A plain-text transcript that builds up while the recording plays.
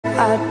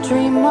I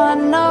dream I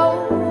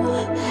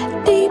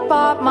know deep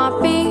up my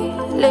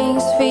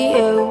feelings for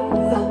you.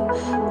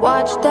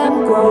 Watch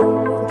them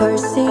grow,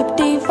 perceive,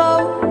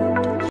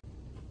 devote.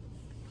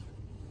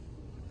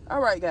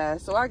 Alright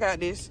guys, so I got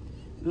this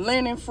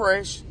Linen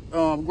Fresh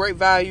great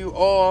value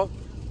all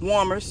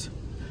warmers.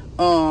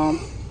 I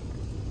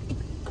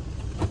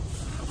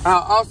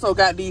also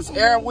got these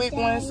Airwick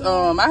ones.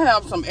 I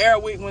have some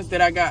Airwick ones that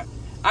I got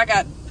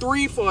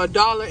 3 for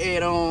 $1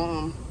 at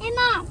Hey,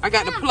 Mom, I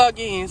got the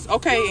plug-ins.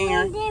 Okay,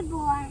 Aaron.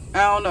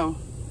 I don't know.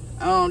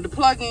 The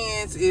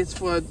plug-ins is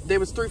they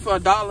was 3 for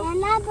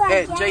 $1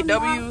 at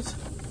JW's.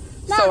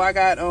 So I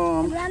got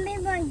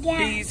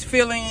these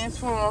fill-ins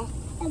for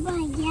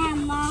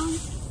them. Mom.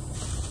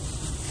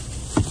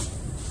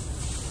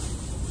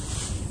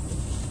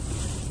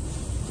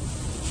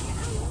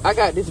 I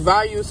got this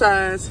value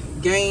size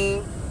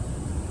Gain.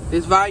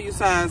 This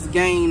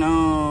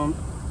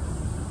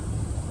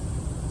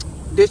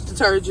dish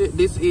detergent.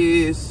 This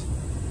is,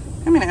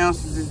 how many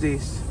ounces is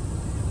this?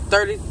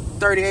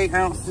 38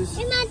 ounces.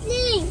 Hey, my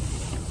thing.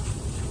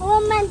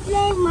 Oh, my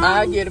thing, Mom.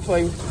 I'll get it for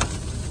you.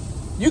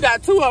 You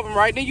got 2 of them,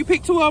 right? Then you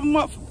pick 2 of them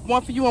up.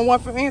 One for you and one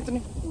for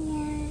Anthony?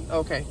 Yeah.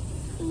 Okay.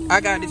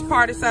 I got this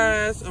party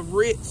size of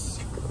Ritz.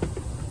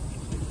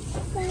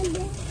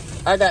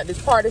 I got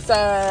this party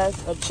size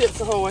of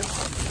Chips Ahoy.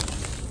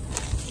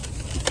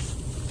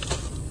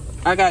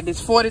 I got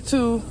this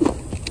 42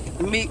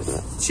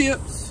 mixed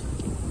chips.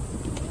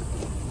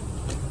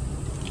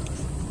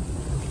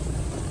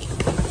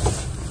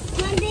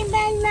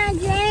 My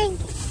drink.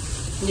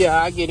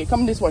 Yeah, I get it.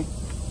 Come this way.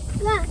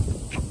 Look.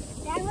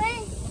 That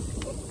way?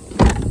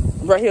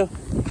 Right here.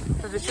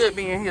 Cause it should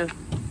be in here.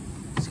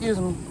 Excuse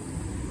me.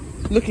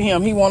 Look at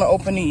him. He want to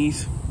open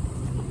these.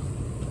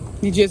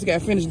 He just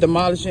got finished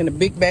demolishing a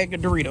big bag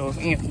of Doritos,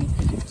 Anthony.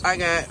 I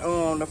got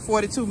the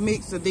 42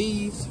 mix of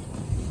these.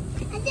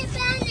 I just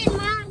found it,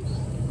 Mom.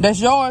 That's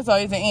yours or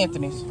is it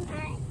Anthony's?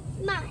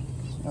 Mine.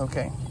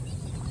 Okay.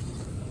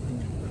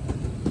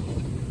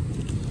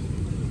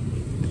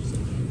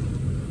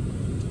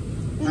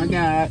 I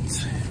got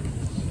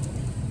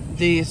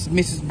this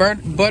Mrs.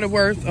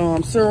 Butterworth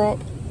syrup.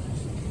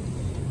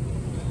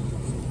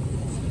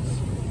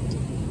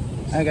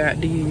 I got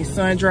these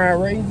sun-dried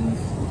raisins.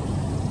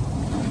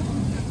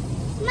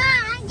 Mom,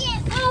 I get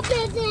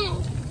open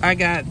this. I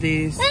got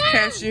this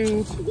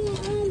cashews. I get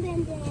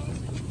open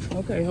this.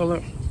 Okay, hold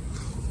up.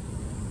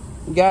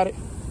 You got it?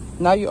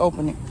 Now you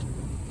open it.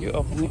 You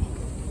open it.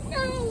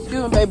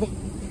 Excuse me, baby.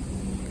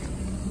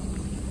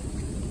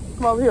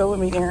 Come over here with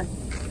me, Aaron.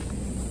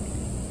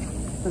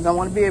 Because I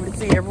want to be able to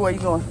see everywhere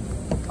you're going.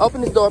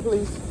 Open this door,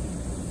 please.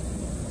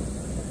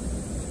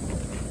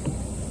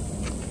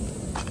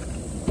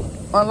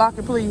 Unlock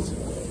it, please.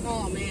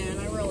 Oh, man,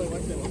 I really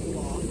wish it was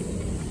locked.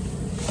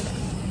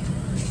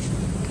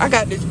 I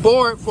got this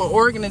board for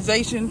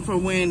organization for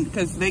when,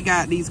 because they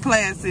got these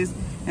classes,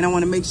 and I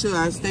want to make sure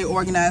I stay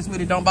organized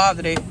with it. Don't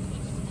bother that.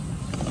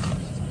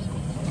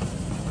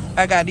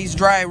 I got these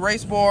dry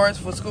erase boards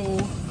for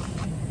school.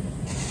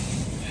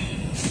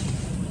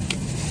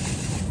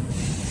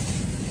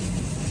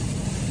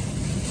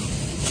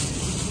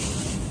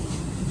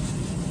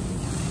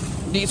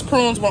 These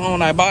prunes were on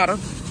Ibotta.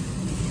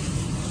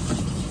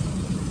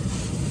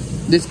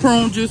 This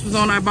prune juice was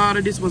on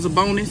Ibotta. This was a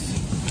bonus.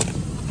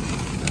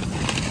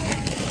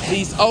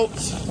 These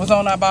oats was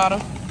on Ibotta.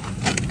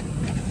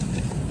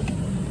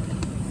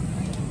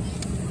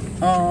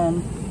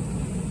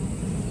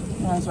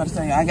 What I was about to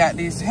say, I got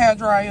this hair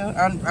dryer.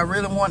 I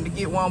really wanted to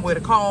get one with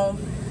a comb,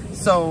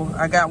 so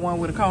I got one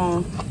with a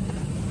comb.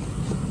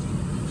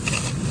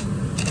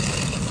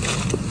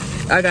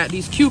 I got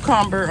these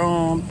cucumber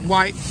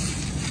wipes.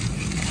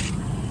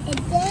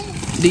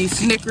 These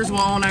Snickers were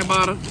on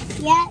Ibotta.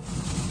 Yes.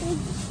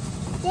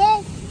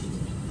 This.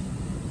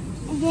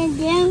 And then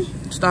them.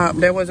 Stop,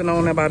 that wasn't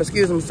on Ibotta.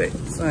 Excuse me,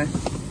 son.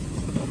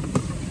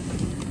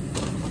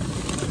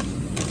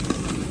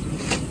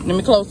 Let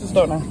me close this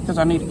door now, because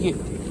I need to get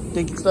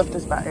the stuff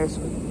that's by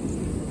Ashley.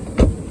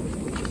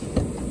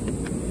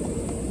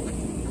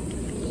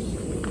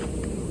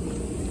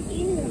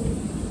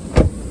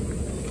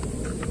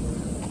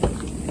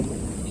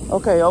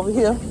 Okay, over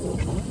here.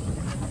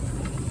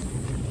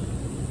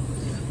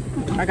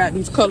 I got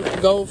these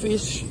colored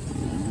goldfish.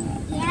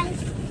 Yes,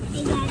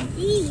 I got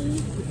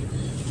these.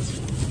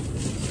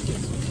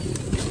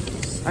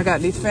 I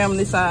got these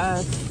family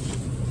size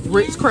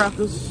Ritz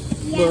crackers.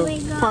 Yeah,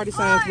 The party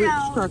size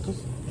Ritz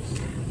crackers.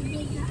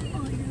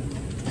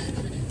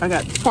 I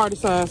got party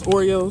size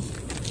Oreos.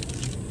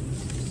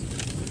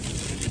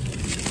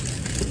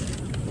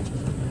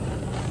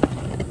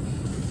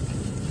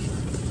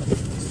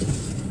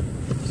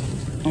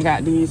 I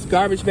got these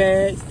garbage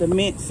bags, the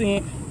mint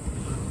scent.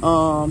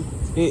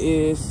 It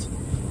is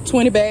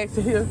 20 bags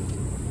to here.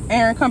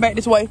 Aaron, come back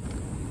this way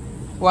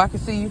where I can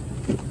see you.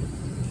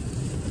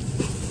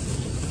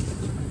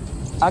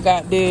 I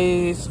got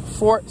these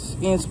forks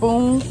and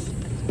spoons.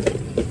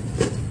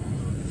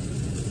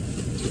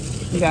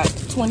 You got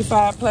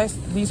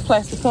 25 these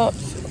plastic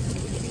cups.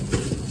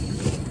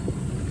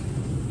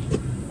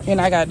 And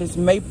I got this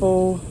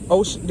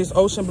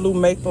ocean blue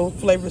maple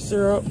flavored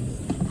syrup.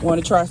 Want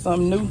to try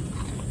something new?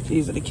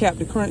 These are the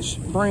Captain Crunch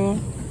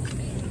brand.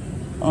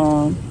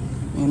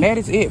 And that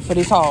is it for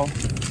this haul.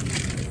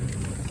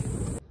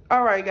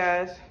 All right,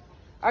 guys.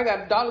 I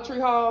got a Dollar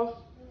Tree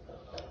haul.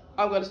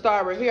 I'm gonna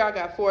start right here. I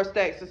got 4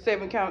 stacks of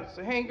 7 counts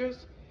of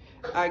hangers.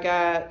 I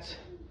got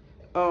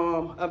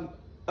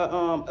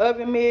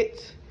oven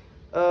mitts.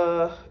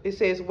 It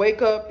says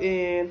wake up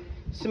and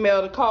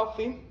smell the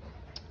coffee.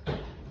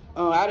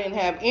 I didn't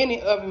have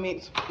any oven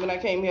mitts when I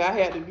came here.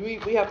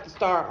 We have to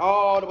start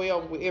all the way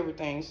over with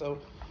everything. So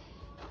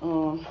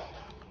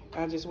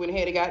I just went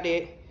ahead and got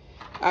that.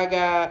 I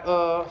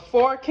got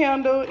 4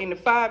 candle and the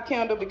 5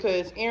 candle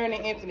because Aaron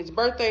and Anthony's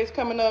birthday is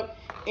coming up.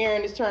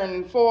 Aaron is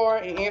turning 4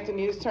 and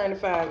Anthony is turning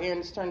 5. Aaron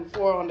is turning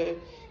 4 on the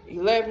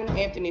 11th.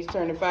 Anthony is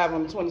turning 5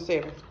 on the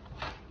 27th.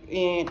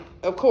 And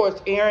of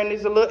course, Aaron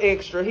is a little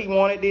extra. He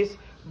wanted these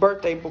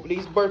birthday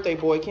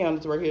boy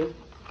candles right here.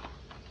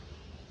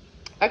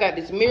 I got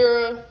this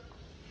mirror.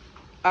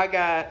 I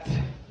got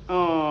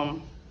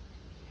some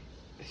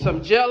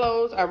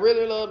Jellos. I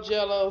really love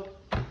Jello,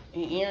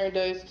 and Aaron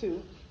does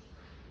too.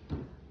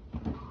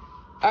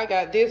 I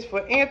got this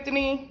for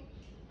Anthony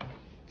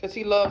because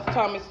he loves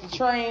Thomas the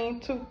Train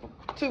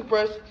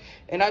toothbrush,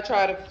 and I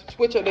try to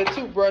switch up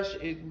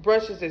the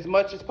brushes as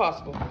much as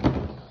possible.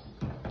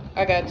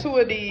 I got 2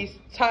 of these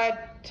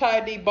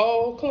Tidy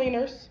bowl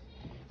cleaners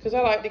because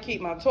I like to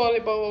keep my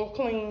toilet bowl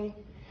clean.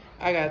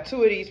 I got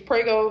 2 of these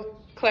Prego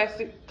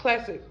classic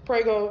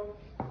Prego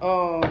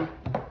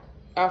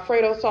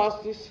Alfredo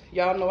sauces.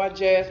 Y'all know I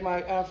jazzed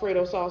my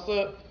Alfredo sauce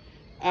up.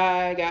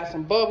 I got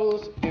some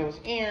bubbles. It was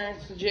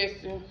Aaron's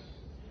suggestion.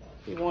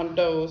 He wanted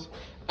those.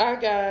 I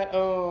got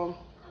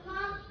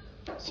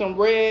some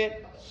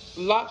Red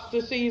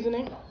Lobster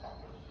seasoning.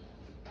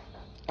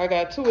 I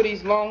got 2 of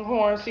these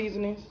Longhorn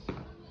seasonings.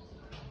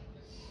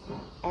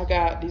 I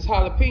got these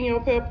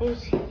jalapeno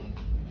peppers.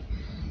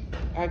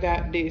 I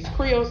got this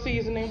Creole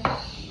seasoning.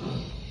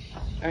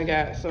 I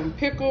got some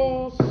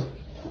pickles.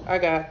 I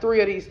got 3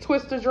 of these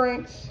Twister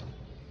drinks.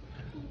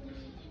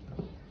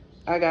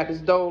 I got this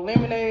Dole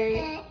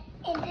lemonade.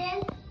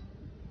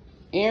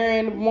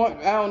 Aaron,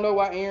 I don't know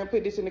why Aaron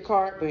put this in the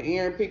cart, but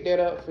Aaron picked that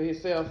up for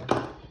himself.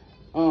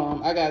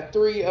 I got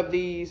 3 of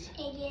these.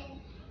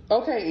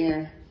 Okay,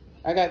 Aaron.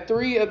 I got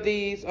 3 of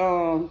these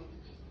hot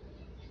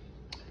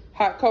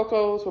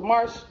cocos with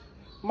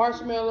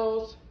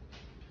marshmallows.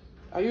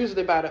 I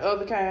usually buy the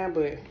other kind,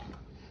 but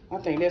I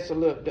think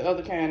the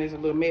other kind is a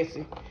little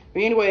messy.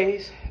 But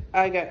anyways,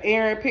 I got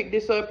Aaron picked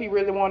this up. He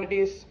really wanted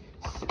this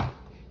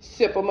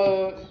sipper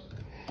mug.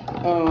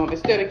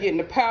 Instead of getting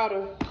the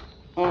powder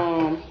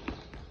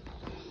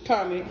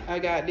Comet, I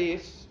got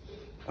this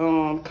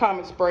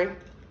Comet spray.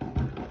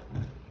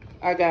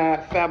 I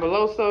got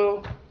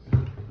Fabuloso.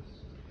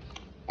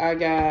 I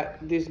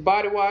got this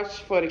body wash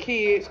for the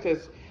kids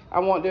because I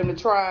want them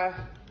to try.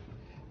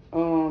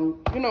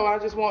 You know, I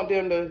just want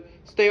them to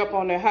stay up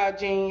on their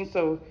hygiene,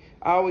 so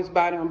I always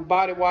buy them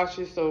body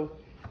washes so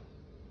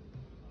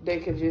they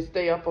can just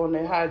stay up on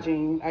their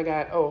hygiene. I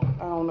got, I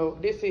don't know,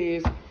 this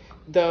is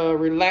the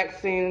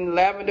Relaxing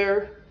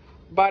Lavender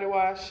Body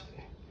Wash,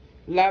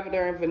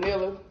 lavender and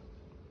vanilla.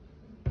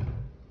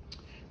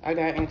 I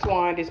got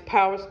Antoine this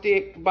Power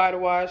Stick Body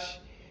Wash.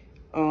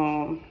 I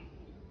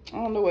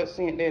don't know what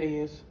scent that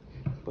is,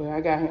 but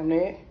I got him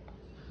that.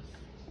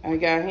 I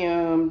got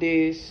him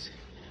this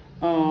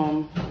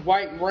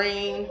White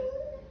Rain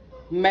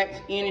Max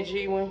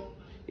Energy one.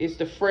 It's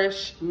the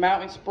fresh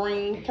Mountain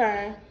Spring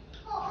kind.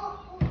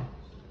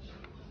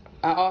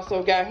 I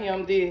also got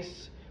him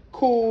this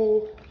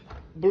Cool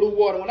Blue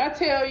Water. When I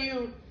tell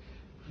you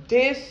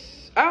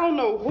this, I don't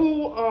know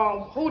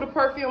who the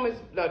perfume is,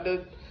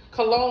 the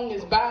cologne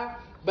is by,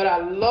 but I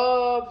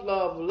love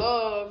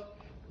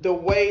the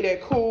way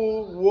that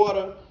Cool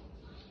Water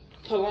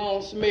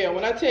cologne smell.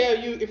 When I tell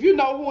you, if you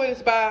know who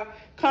it's by,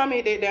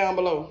 comment that down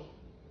below.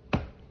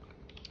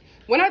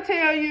 When I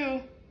tell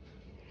you,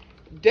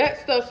 that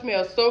stuff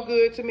smells so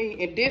good to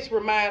me, and this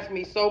reminds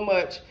me so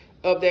much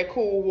of that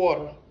Cool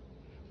Water.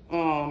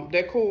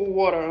 That Cool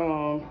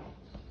Water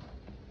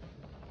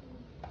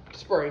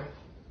spray.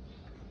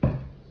 But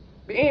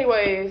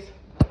anyways,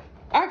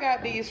 I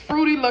got these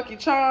Fruity Lucky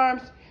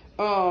Charms.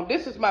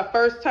 This is my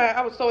first time.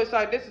 I was so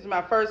excited. This is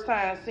my first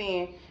time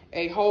seeing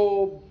a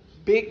whole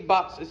big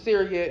box of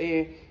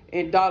cereal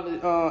in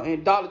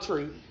Dollar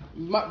Tree.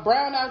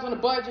 Brown Eyes on a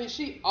Budget.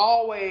 She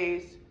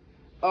always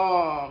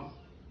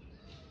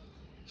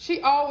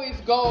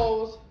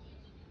goes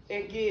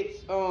and gets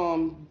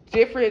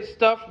different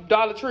stuff from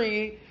Dollar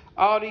Tree,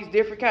 all these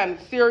different kind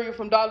of cereal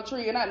from Dollar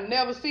Tree, and I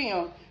never see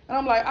them. And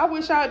I'm like, I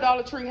wish our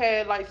Dollar Tree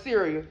had like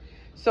cereal.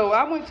 So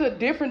I went to a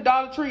different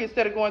Dollar Tree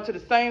instead of going to the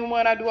same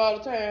one I do all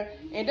the time.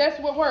 And that's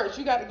what works.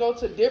 You got to go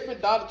to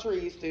different Dollar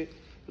Trees to,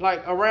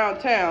 like, around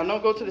town.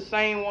 Don't go to the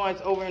same ones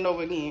over and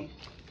over again.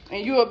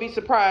 And you will be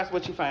surprised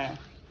what you find.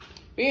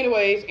 But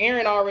anyways,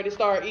 Aaron already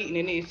started eating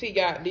in this. He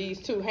got these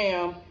 2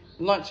 ham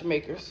lunch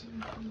makers.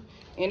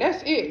 And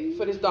that's it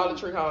for this Dollar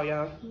Tree haul,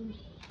 y'all.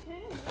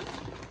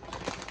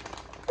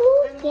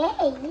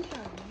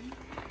 Okay.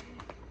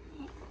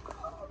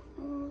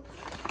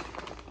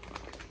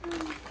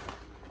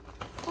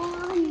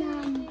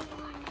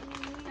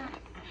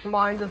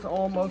 Mine is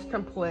almost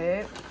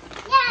complete.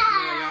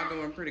 Yeah, y'all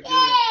doing pretty good.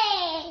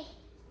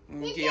 Let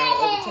me get y'all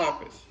the other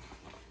toppings.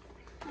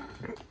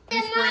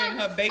 You spraying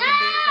her bacon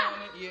bits on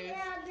it? Yes.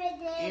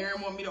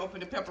 Erin want me to open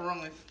the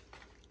pepperonis.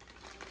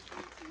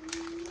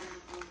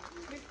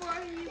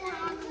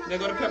 There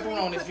go the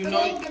pepperonis. You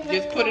know,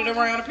 just put it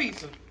around a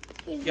pizza.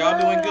 Y'all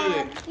doing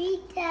good.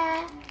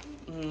 Pizza.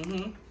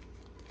 Mm-hmm.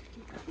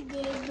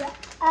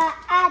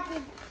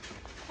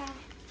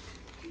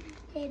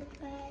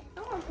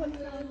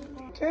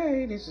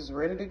 Okay, this is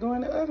ready to go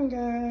in the oven,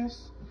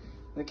 guys.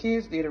 The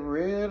kids did a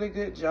really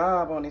good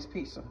job on this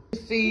pizza.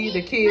 See,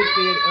 the kids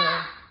did,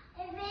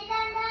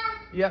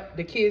 yep,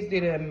 the kids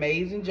did an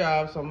amazing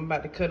job. So I'm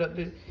about to cut up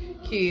the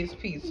kids'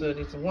 pizza.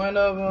 This is one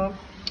of them.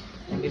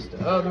 And this the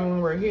other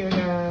one right here,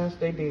 guys.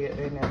 They did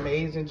an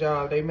amazing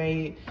job. They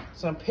made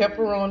some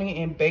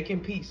pepperoni and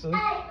bacon pizza.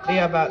 They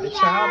are about to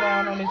chow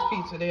down on this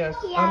pizza.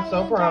 I'm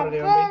so proud of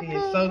them. They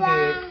did so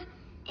good.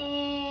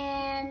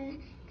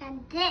 And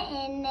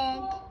in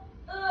it.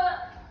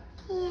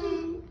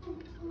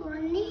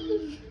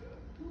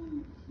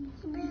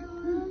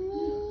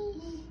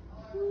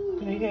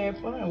 And They had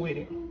fun with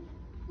it.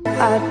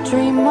 I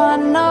dream I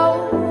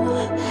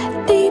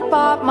know deep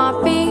up my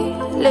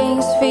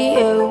feelings for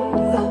you.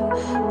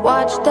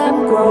 Watch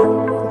them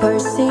grow,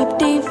 perceive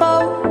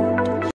default.